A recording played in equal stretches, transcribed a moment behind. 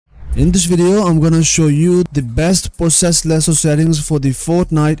In this video, I'm gonna show you the best Process Lasso settings for the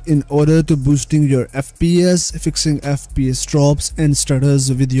Fortnite in order to boosting your FPS, fixing FPS drops and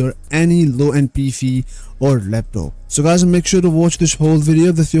stutters with your any low-end PC or laptop. So guys, make sure to watch this whole video.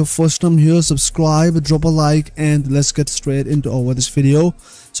 If this is your first time here, subscribe, drop a like, and let's get straight into this video.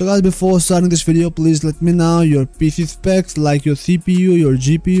 So guys, before starting this video, please let me know your PC specs like your CPU, your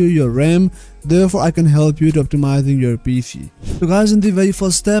GPU, your RAM. Therefore, I can help you to optimizing your PC. So guys, in the very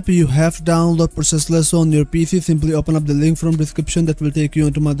first step, you have to download Process Lasso on your PC. Simply open up the link from description that will take you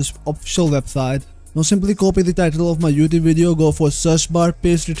into my official website. Now simply copy the title of my YouTube video, go for search bar,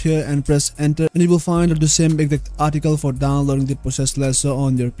 paste it here and press enter, and you will find the same exact article for downloading the Process Lasso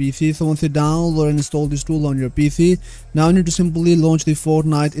on your PC. So once you download and install this tool on your PC, now you need to simply launch the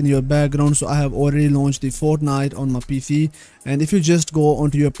Fortnite in your background. So I have already launched the Fortnite on my PC, and if you just go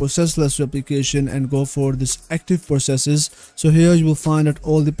onto your Process Lasso application and go for this active processes, so here you will find that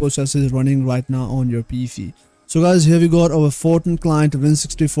all the processes running right now on your PC. So guys, here we got our Fortnite client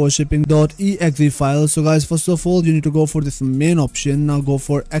Win64 shipping.exe file. So guys, first of all, you need to go for this main option. Now go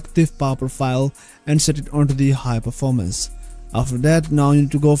for active power profile and set it onto the high performance. After that, now you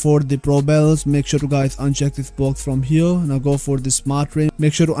need to go for the Pro Balance. Make sure to guys uncheck this box from here. Now go for the Smart Frame.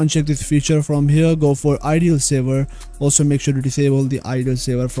 Make sure to uncheck this feature from here. Go for Ideal Saver. Also make sure to disable the Ideal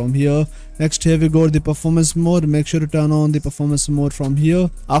Saver from here. Next, here we go the performance mode. Make sure to turn on the performance mode from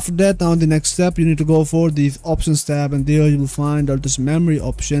here. After that, now in the next step, you need to go for the options tab, and there you will find out this memory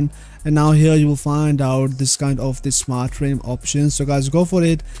option. And now here you will find out this kind of the Smart Frame option. So guys, go for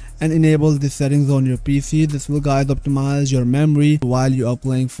it and enable the settings on your PC. This will guys optimize your memory while you are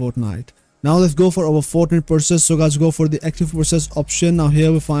playing Fortnite. Now let's go for our Fortnite process. So guys, go for the active process option. Now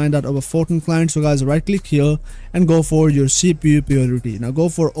here we find out our Fortnite client. So guys, right click here and go for your CPU priority. Now go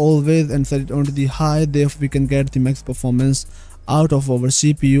for always and set it onto the high. Therefore we can get the max performance out of our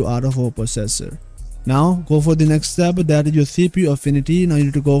CPU, out of our processor. Now go for the next step, that is your CPU affinity. Now you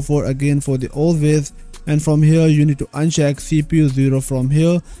need to go for again for the always, and from here you need to uncheck CPU 0 from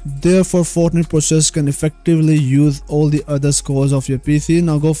here. Therefore Fortnite process can effectively use all the other scores of your PC.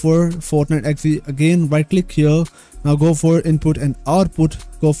 Now go for Fortnite exe again, right click here. Now go for input and output,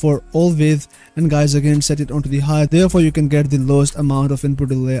 go for always, and guys again set it onto the high. Therefore you can get the lowest amount of input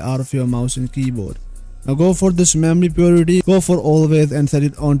delay out of your mouse and keyboard. Now go for this memory priority, go for always and set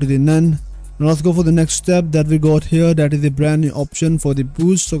it onto the none. Now let's go for the next step that we got here, that is the brand new option for the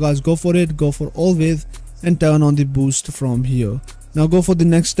boost. So guys, go for it, go for always and turn on the boost from here. Now go for the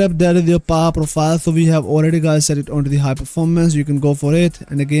next step, that is your power profile. So we have already guys set it onto the high performance. You can go for it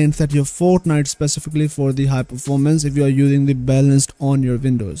and again set your Fortnite specifically for the high performance if you are using the balanced on your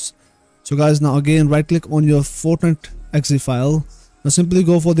Windows. So guys, now again right click on your Fortnite exe file. Now simply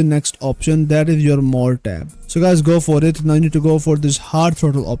go for the next option, that is your more tab. So guys, go for it. Now you need to go for this hard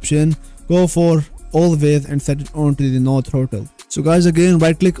throttle option. Go for always and set it on to the no throttle. So guys, again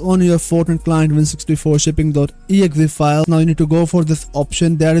right click on your Fortnite client Win64 shipping.exe file. Now you need to go for this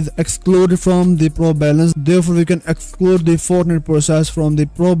option, that is excluded from the Pro Balance. Therefore we can exclude the Fortnite process from the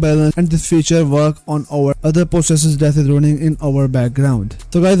Pro Balance, and this feature work on our other processes that is running in our background.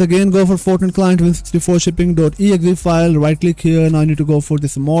 So guys, again go for Fortnite client Win64 shipping.exe file, right click here. Now you need to go for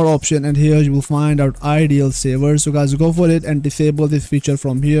this more option, and here you will find out Ideal Saver. So guys, go for it and disable this feature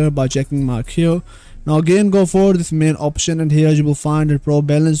from here by checking mark here. Now again go for this main option, and here you will find the Pro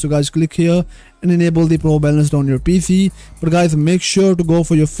Balance. So guys, click here and enable the Pro Balance on your PC. But guys, make sure to go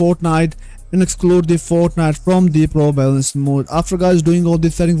for your Fortnite and exclude the Fortnite from the Pro Balance mode. After guys doing all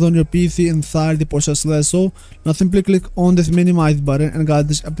these settings on your PC inside the Process Lasso, now simply click on this minimize button, and guys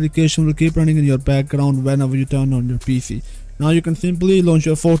this application will keep running in your background whenever you turn on your PC. Now you can simply launch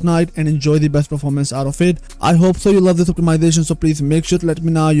your Fortnite and enjoy the best performance out of it. I hope so you love this optimization, so please make sure to let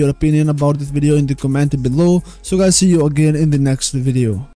me know your opinion about this video in the comment below. So guys, see you again in the next video.